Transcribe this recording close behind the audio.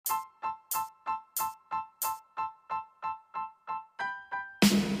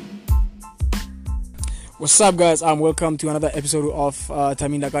What's up, guys? Welcome to another episode of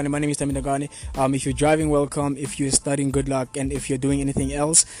Tamindagane. My name is Tamindagane. If you're driving, welcome. If you're studying, good luck. And if you're doing anything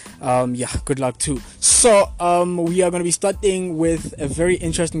else, good luck too. So, we are going to be starting with a very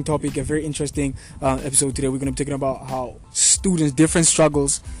interesting topic, a very interesting episode today. We're going to be talking about how different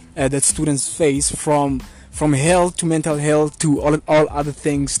struggles that students face from health to mental health to all other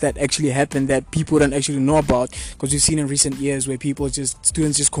things that actually happen that people don't actually know about, because we've seen in recent years where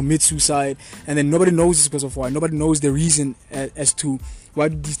students just commit suicide and then nobody knows it's because of why. Nobody knows the reason as to why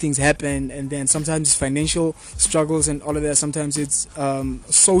these things happen, and then sometimes it's financial struggles and all of that, sometimes it's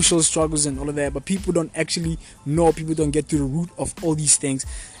social struggles and all of that, but people don't actually know, people don't get to the root of all these things.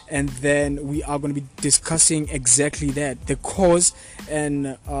 And then we are going to be discussing exactly that, the cause,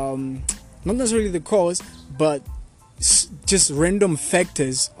 and not necessarily the cause, but just random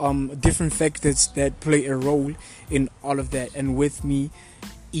factors, different factors that play a role in all of that. And with me,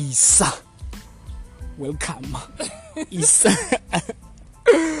 Isa. Welcome. Isa.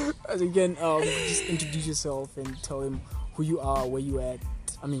 As again, just introduce yourself and tell him who you are, where you at.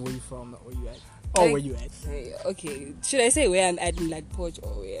 I mean, where you from, not where you at. Oh, where you at? Okay. Should I say where I'm at in like Porch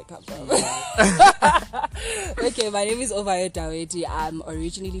or where I come from? Okay, my name is Ovayo Daweti. I'm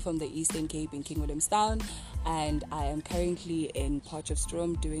originally from the Eastern Cape in King Williamstown, and I am currently in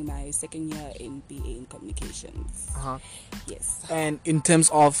Potchefstroom doing my second year in BA in Communications. Yes. And in terms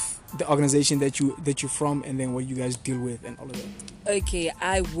of the organization that you're from, and then what you guys deal with and all of that. Okay,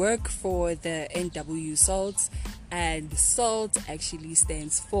 I work for the NW SALT, and SALT actually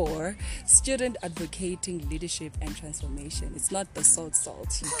stands for Student Advocating Leadership and Transformation. It's not the salt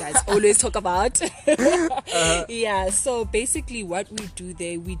you guys always talk about. Yeah, so basically what we do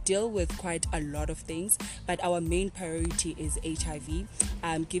there, we deal with quite a lot of things, but our main priority is HIV,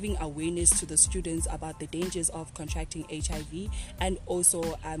 giving awareness to the students about the dangers of contracting HIV, and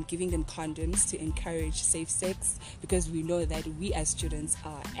also giving them condoms to encourage safe sex, because we know that we as students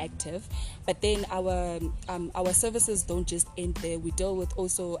are active. But then our services don't just end there. We deal with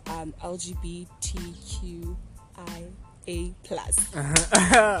also LGBTQIA+.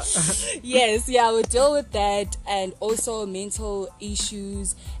 Yes, yeah, we deal with that, and also mental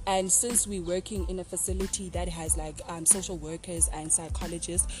issues. And since we're working in a facility that has like social workers and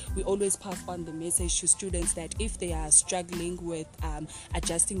psychologists, we always pass on the message to students that if they are struggling with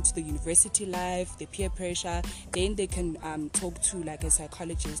adjusting to the university life, the peer pressure, then they can talk to like a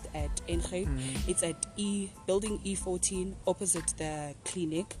psychologist at NG. It's at building E14 opposite the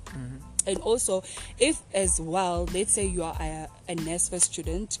clinic. And also, if as well, let's say you are a NSFA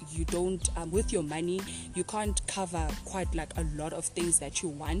student, you don't, with your money, you can't cover quite like a lot of things that you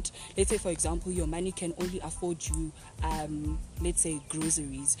want. Let's say, for example, your money can only afford you, let's say,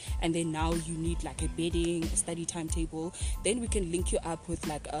 groceries, and then now you need like a bedding, a study timetable. Then we can link you up with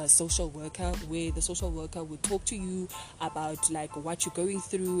like a social worker, where the social worker will talk to you about like what you're going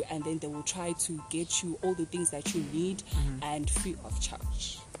through, and then they will try to get you all the things that you need and free of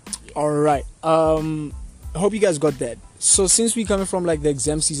charge. All right. I hope you guys got that. So since we coming from like the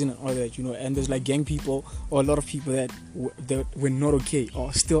exam season and all that, and there's like gang people or a lot of people that were not okay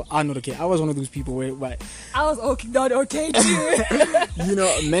or still are not okay. I was one of those people where I was not okay too.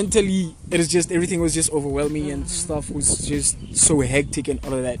 Mentally, it is just, everything was just overwhelming and stuff was just so hectic and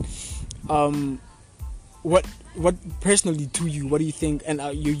all of that. What personally to you, what do you think? And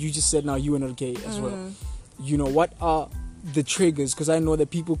you just said now you were not okay as well. What are the triggers? Because I know that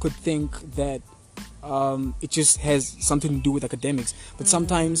people could think that it just has something to do with academics, but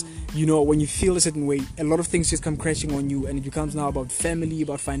sometimes when you feel a certain way, a lot of things just come crashing on you, and it becomes now about family,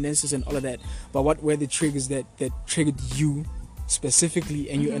 about finances and all of that. But what were the triggers that triggered you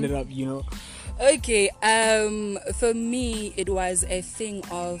specifically, and you ended up Okay, for me it was a thing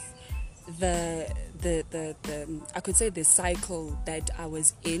of the I could say the cycle that I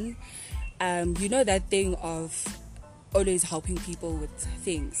was in. That thing of always helping people with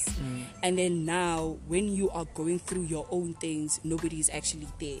things, and then now when you are going through your own things, nobody's actually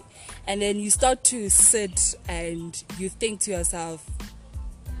there, and then you start to sit and you think to yourself,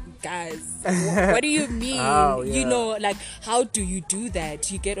 guys, what do you mean? Oh, yeah. Like, how do you do that?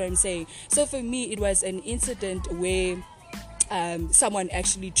 You get what I'm saying? So for me, it was an incident where someone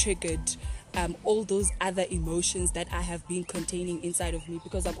actually triggered all those other emotions that I have been containing inside of me,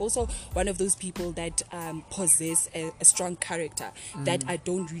 because I'm also one of those people that possess a strong character, that I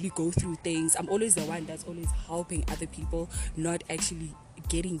don't really go through things. I'm always the one that's always helping other people, not actually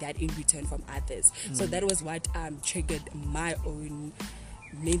getting that in return from others. So that was what triggered my own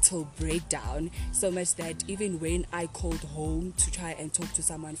mental breakdown, so much that even when I called home to try and talk to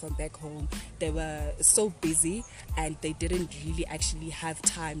someone from back home, they were so busy and they didn't really actually have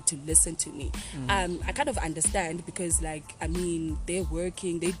time to listen to me. I kind of understand, because like, I mean, they're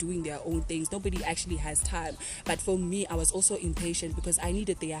working, they're doing their own things, nobody actually has time. But for me, I was also impatient because I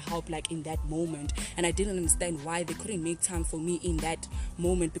needed their help like in that moment, and I didn't understand why they couldn't make time for me in that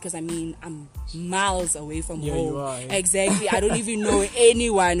moment, because I mean, I'm miles away from home. You are, yeah. Exactly. I don't even know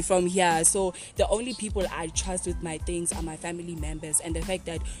anyone from here, so the only people I trust with my things are my family members, and the fact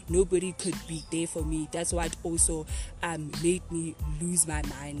that nobody could be there for me, that's what also made me lose my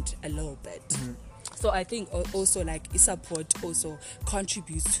mind a little bit. So I think also like support also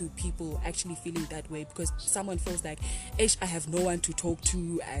contributes to people actually feeling that way, because someone feels like, I have no one to talk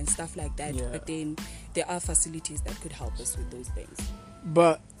to and stuff like that. Yeah. But then there are facilities that could help us with those things.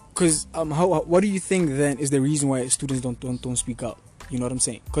 But because what do you think then is the reason why students don't speak up? You know what I'm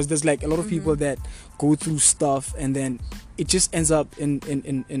saying? Because there's like a lot of people that go through stuff and then it just ends up in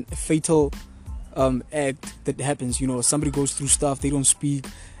a fatal act that happens. You know, somebody goes through stuff, they don't speak,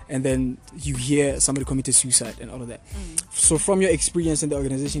 and then you hear somebody committed suicide and all of that. So from your experience in the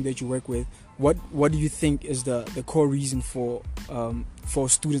organization that you work with, what do you think is the core reason for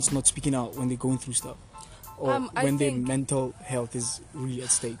students not speaking out when they're going through stuff, or when their mental health is really at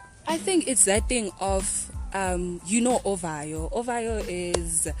stake? I think it's that thing of Ovayo. Ovayo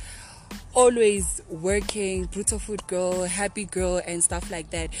is always working, brutal food girl, happy girl, and stuff like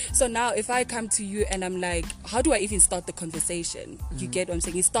that. So now if I come to you and I'm like, how do I even start the conversation? You get what I'm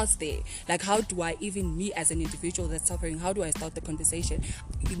saying? It starts there. Like, how do I even, me as an individual that's suffering, how do I start the conversation?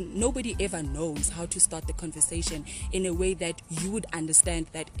 Nobody ever knows how to start the conversation in a way that you would understand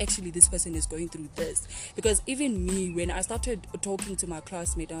that actually this person is going through this. Because even me, when I started talking to my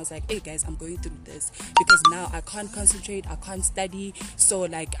classmate, I was like, hey guys, I'm going through this because now I can't concentrate, I can't study, so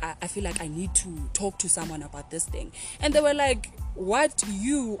like I feel like I need to talk to someone about this thing. And they were like, what,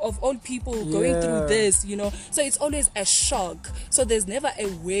 you of all people going through this, you know? So it's always a shock. So there's never a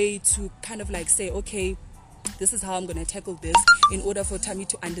way to kind of like say, okay, this is how I'm going to tackle this, in order for Tammy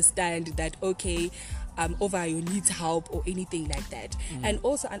to understand that, okay, Ovayo needs help or anything like that. And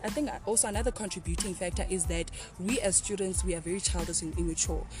also, and I think also another contributing factor is that we as students, we are very childish and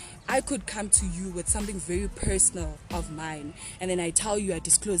immature. I could come to you with something very personal of mine, and then I tell you, I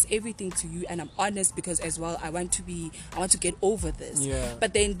disclose everything to you, and I'm honest because as well, I want to get over this.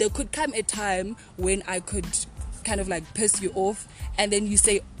 But then there could come a time when I could kind of like piss you off, and then you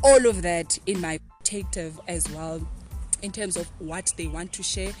say all of that in my perspective as well, in terms of what they want to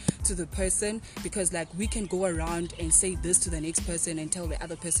share to the person, because like we can go around and say this to the next person and tell the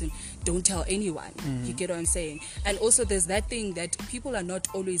other person, don't tell anyone. You get what I'm saying? And also there's that thing that people are not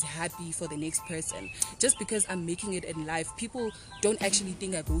always happy for the next person. Just because I'm making it in life, people don't actually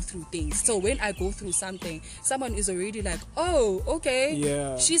think I go through things. So when I go through something, someone is already like, oh,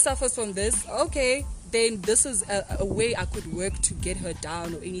 okay, she suffers from this, okay, then this is a way I could work to get her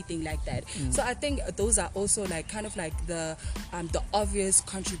down or anything like that. So I think those are also like kind of like the obvious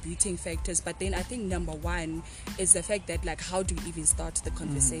contributing factors. But then I think number one is the fact that like, how do we even start the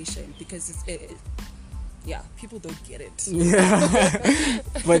conversation? Because people don't get it.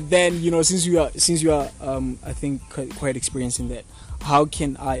 But then, you know, since you are I think quite experienced in that, how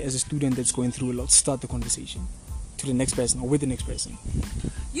can I, as a student that's going through a lot, start the conversation to the next person or with the next person?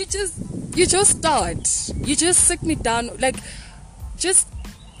 You just start. You just sit me down. Like, just,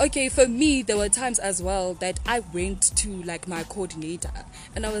 okay, for me, there were times as well that I went to like my coordinator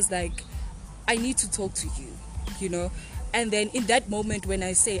and I was like, I need to talk to you, you know? And then in that moment when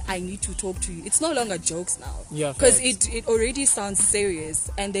I say I need to talk to you, it's no longer jokes now. Because it already sounds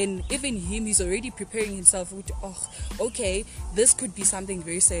serious. And then even him, he's already preparing himself with, okay, this could be something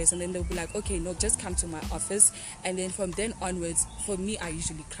very serious. And then they'll be like, okay, no, just come to my office. And then from then onwards, for me, I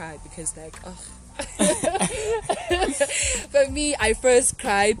usually cry because like, for me, I first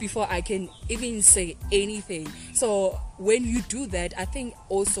cry before I can even say anything. So when you do that, I think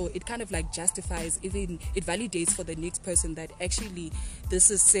also it kind of like justifies, even it validates for the next person that actually this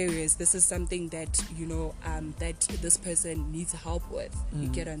is serious, this is something that, you know, that this person needs help with. You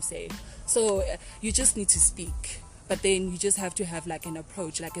get what I'm saying? So you just need to speak. But then you just have to have like an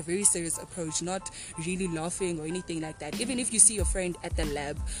approach, like a very serious approach, not really laughing or anything like that. Even if you see your friend at the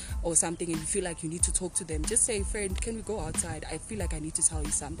lab or something and you feel like you need to talk to them, just say, friend, can we go outside? I feel like I need to tell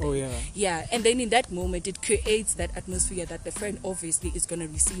you something. Yeah, and then in that moment, it creates that atmosphere that the friend obviously is going to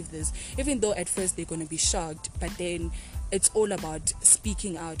receive this, even though at first they're going to be shocked. But then it's all about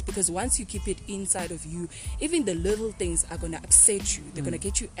speaking out, because once you keep it inside of you, even the little things are going to upset you. They're going to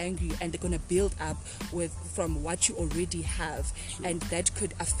get you angry, and they're going to build up from what you already have. And that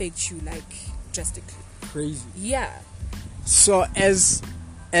could affect you like drastically. Crazy. Yeah. So as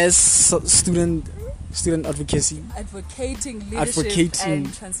student advocacy, Advocating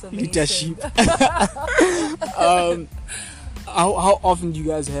and transformation. How often do you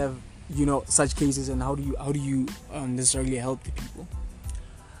guys have such cases, and how do you necessarily help the people?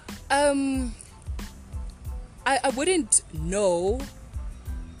 I wouldn't know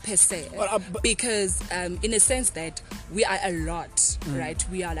per se, because in a sense that we are a lot, right?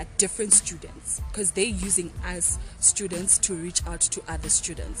 We are like different students, because they're using us students to reach out to other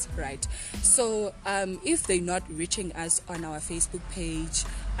students, right? So if they're not reaching us on our Facebook page,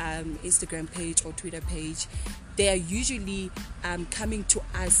 Instagram page, or Twitter page, they are usually coming to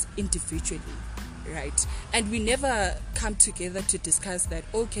us individually, right? And we never come together to discuss that,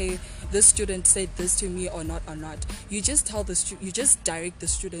 okay, this student said this to me or not. You just tell you just direct the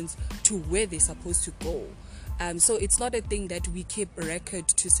students to where they're supposed to go. So it's not a thing that we keep a record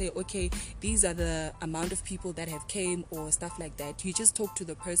to say, okay, these are the amount of people that have came or stuff like that. You just talk to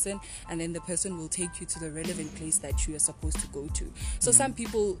the person, and then the person will take you to the relevant place that you are supposed to go to. So some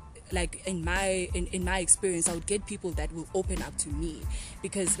people, like in my experience, I would get people that will open up to me,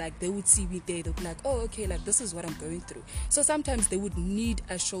 because like they would see me there, they'll be like, oh, okay, like this is what I'm going through. So sometimes they would need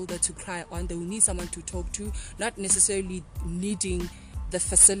a shoulder to cry on, they would need someone to talk to, not necessarily needing the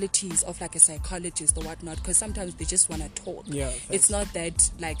facilities of like a psychologist or whatnot, because sometimes they just want to talk. It's not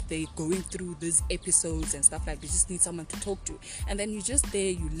that like they're going through these episodes and stuff, like they just need someone to talk to, and then you just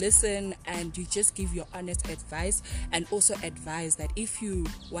there, you listen, and you just give your honest advice, and also advise that if you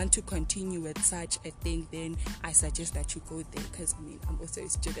want to continue with such a thing, then I suggest that you go there, because I mean, I'm also a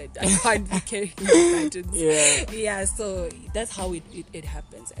student, I can't be carrying the burdens. So that's how it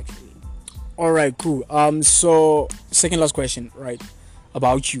happens actually. All right, cool. So second last question, right,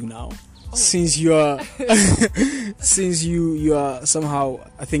 about you now. Since you are since you are somehow,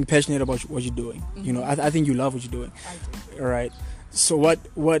 I think, passionate about what you're doing, I think you love what you're doing. I do. All right, so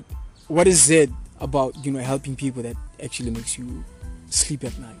what is it about helping people that actually makes you sleep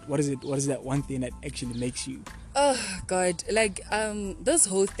at night? What is that one thing that actually makes you? Oh God, like this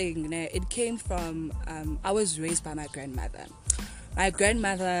whole thing, it came from I was raised by my grandmother. My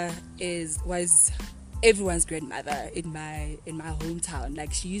grandmother was everyone's grandmother in my hometown.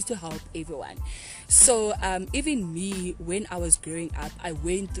 Like, she used to help everyone. So even me, when I was growing up, I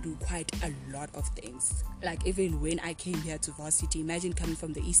went through quite a lot of things. Like, even when I came here to varsity, imagine coming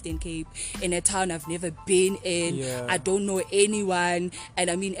from the Eastern Cape in a town I've never been in. I don't know anyone,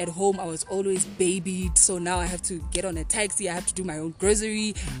 and I mean, at home I was always babied, so now I have to get on a taxi, I have to do my own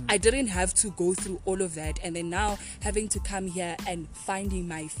grocery. I didn't have to go through all of that, and then now having to come here and finding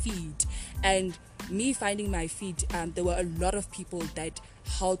my feet. And me finding my feet, there were a lot of people that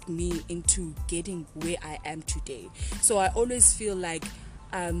helped me into getting where I am today. So I always feel like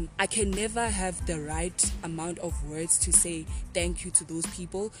I can never have the right amount of words to say thank you to those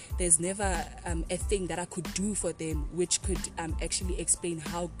people. There's never a thing that I could do for them which could actually explain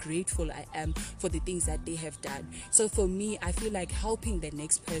how grateful I am for the things that they have done. So for me, I feel like helping the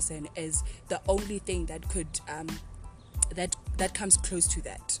next person is the only thing that could that comes close to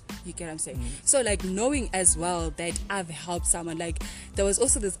that. You get what I'm saying? So like, knowing as well that I've helped someone, like there was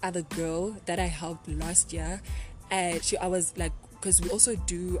also this other girl that I helped last year, and I was like, because we also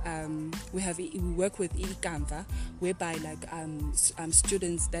do we work with iKamva, whereby like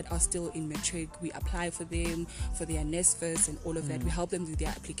students that are still in matric, we apply for them for their NSFAS and all of that. We help them with their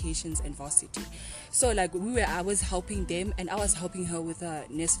applications and varsity. So like I was helping them, and I was helping her with her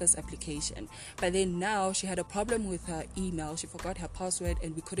NSFAS application. But then now she had a problem with her email. She forgot her password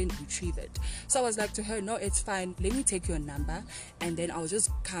and we couldn't retrieve it. So I was like to her, no, it's fine. Let me take your number, and then I'll just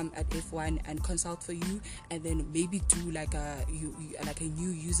come at F1 and consult for you, and then maybe do like a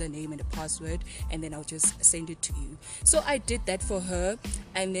new username and a password, and then I'll just send it to you. So I did that for her,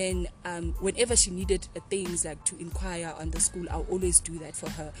 and then whenever she needed things like to inquire on the school, I'll always do that for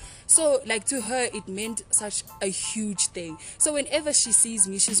her. So like, to her it meant such a huge thing. So whenever she sees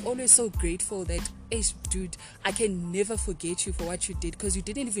me, she's always so grateful that, hey dude, I can never forget you for what you did, because you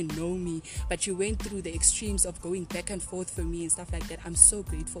didn't even know me, but you went through the extremes of going back and forth for me and stuff like that. I'm so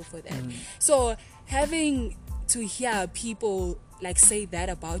grateful for that. So having to hear people like say that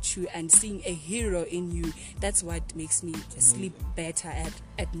about you and seeing a hero in you, that's what makes me sleep better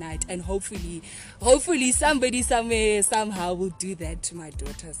at night. And hopefully somebody somewhere somehow will do that to my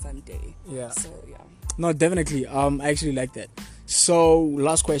daughter someday. So yeah. No, definitely. I actually like that. So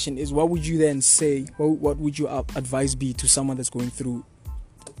last question is, what would you then say? What would your advice be to someone that's going through,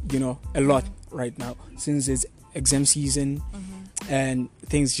 a lot right now, since it's exam season and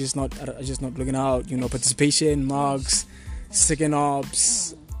things are just not looking out. Participation marks, second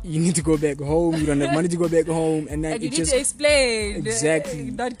ops. You need to go back home. You don't have money to go back home, and then and you need to explain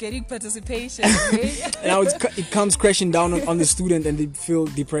exactly not getting participation. Right? Now it comes crashing down on the student, and they feel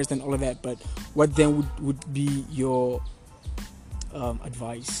depressed and all of that. But what then would be your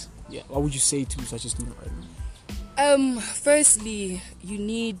advice? Yeah, what would you say to such a student right now? Firstly, you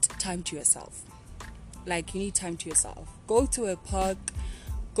need time to yourself. Like, you need time to yourself. Go to a park,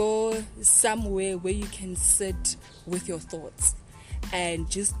 go somewhere where you can sit with your thoughts and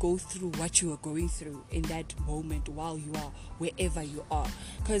just go through what you are going through in that moment while you are wherever you are.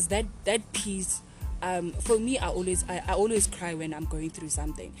 Because that piece, for me, I always cry when I'm going through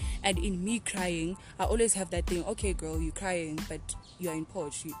something. And in me crying, I always have that thing, okay girl, you're crying, but you're in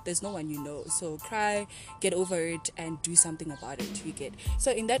Porsche, there's no one you know, so cry, get over it, and do something about it. You get.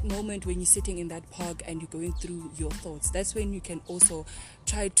 So in that moment when you're sitting in that park and you're going through your thoughts, that's when you can also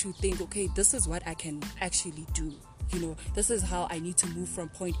try to think, okay, this is what I can actually do. This is how I need to move from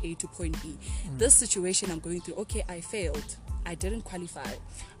point A to point B. This situation I'm going through, okay, I failed, I didn't qualify.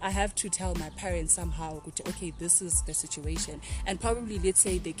 I have to tell my parents somehow, okay, this is the situation. And probably, let's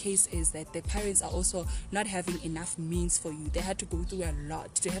say the case is that the parents are also not having enough means for you. They had to go through a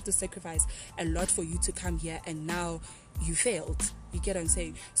lot. They have to sacrifice a lot for you to come here, and now you failed. You get what I'm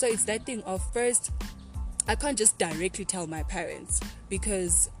saying? So it's that thing of, first, I can't just directly tell my parents,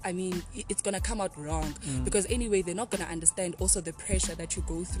 because it's gonna come out wrong. Because anyway, they're not gonna understand also the pressure that you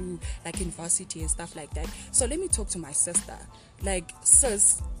go through, like in varsity and stuff like that. So let me talk to my sister. Like,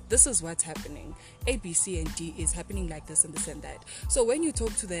 sis, this is what's happening. A, B, C, and D is happening like this and this and that. So when you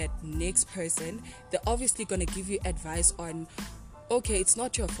talk to that next person, they're obviously gonna give you advice on, okay, it's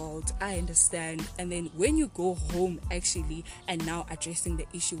not your fault, I understand. And then when you go home actually and now addressing the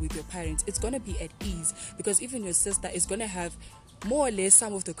issue with your parents, it's going to be at ease, because even your sister is going to have more or less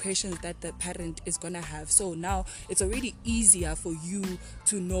some of the questions that the parent is going to have. So now it's already easier for you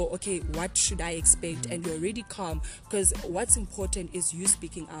to know, okay, what should I expect? And you're already calm, because what's important is you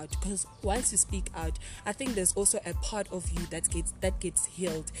speaking out. Because once you speak out, I think there's also a part of you that gets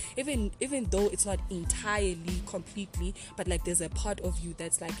healed, even though it's not entirely completely, but like there's a part of you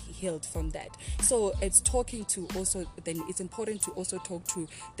that's like healed from that. So it's talking to also, then it's important to also talk to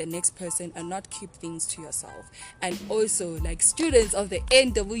the next person and not keep things to yourself. And also, like, students of the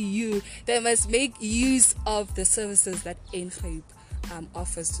NWU, they must make use of the services that NGEP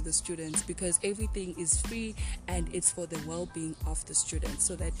offers to the students, because everything is free and it's for the well-being of the students,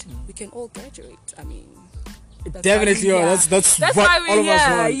 so that we can all graduate. Definitely, that's what all of us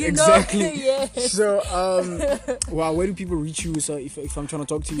want. Exactly. Yes. So, where do people reach you? So, if I'm trying to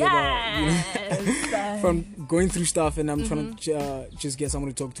talk to you about, from going through stuff, and I'm trying to just get someone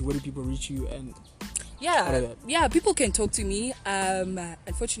to talk to, where do people reach you? And people can talk to me.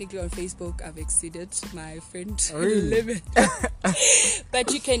 Unfortunately, on Facebook, I've exceeded my friend limit.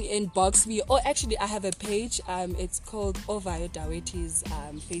 But you can inbox me. Or actually, I have a page. It's called Ovayo Daweti's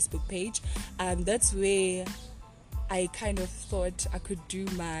Facebook page. That's where I kind of thought I could do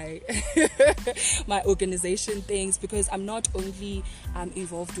my my organization things, because I'm not only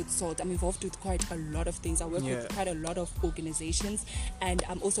involved with SALT, I'm involved with quite a lot of things. I work with quite a lot of organizations, and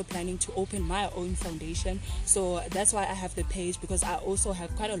I'm also planning to open my own foundation. So that's why I have the page, because I also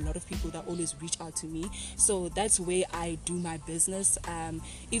have quite a lot of people that always reach out to me. So that's where I do my business.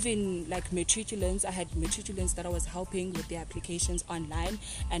 Even like matriculants, I had matriculants that I was helping with their applications online,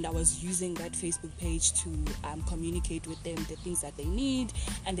 and I was using that Facebook page to communicate with them the things that they need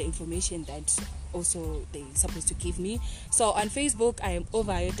and the information that also they're supposed to give me. So on Facebook, I am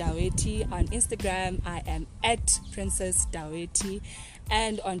Ovayo Daweti. On Instagram, I am at Princess Daweti.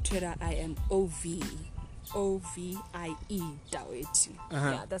 And on Twitter, I am OVIE Daweti.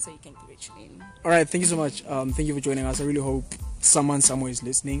 Yeah, that's how you can reach me. All right, thank you so much. Thank you for joining us. I really hope someone somewhere is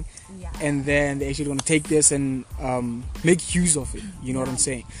listening, and then they're actually going to take this and make use of it. You know what I'm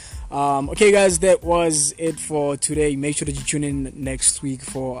saying? Okay, guys, that was it for today. Make sure that you tune in next week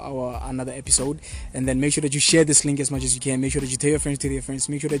for our another episode, and then make sure that you share this link as much as you can. Make sure that you tell your friends to their friends.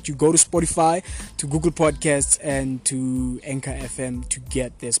 Make sure that you go to Spotify, to Google Podcasts, and to Anchor FM to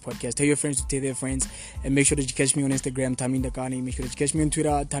get this podcast. Tell your friends to tell their friends, and make sure that you catch me on Instagram, Tamin Dakani. Make sure that you catch me on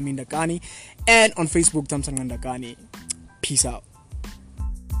Twitter, Tamin Dakani, and on Facebook, Tamsang Dakani. Peace out.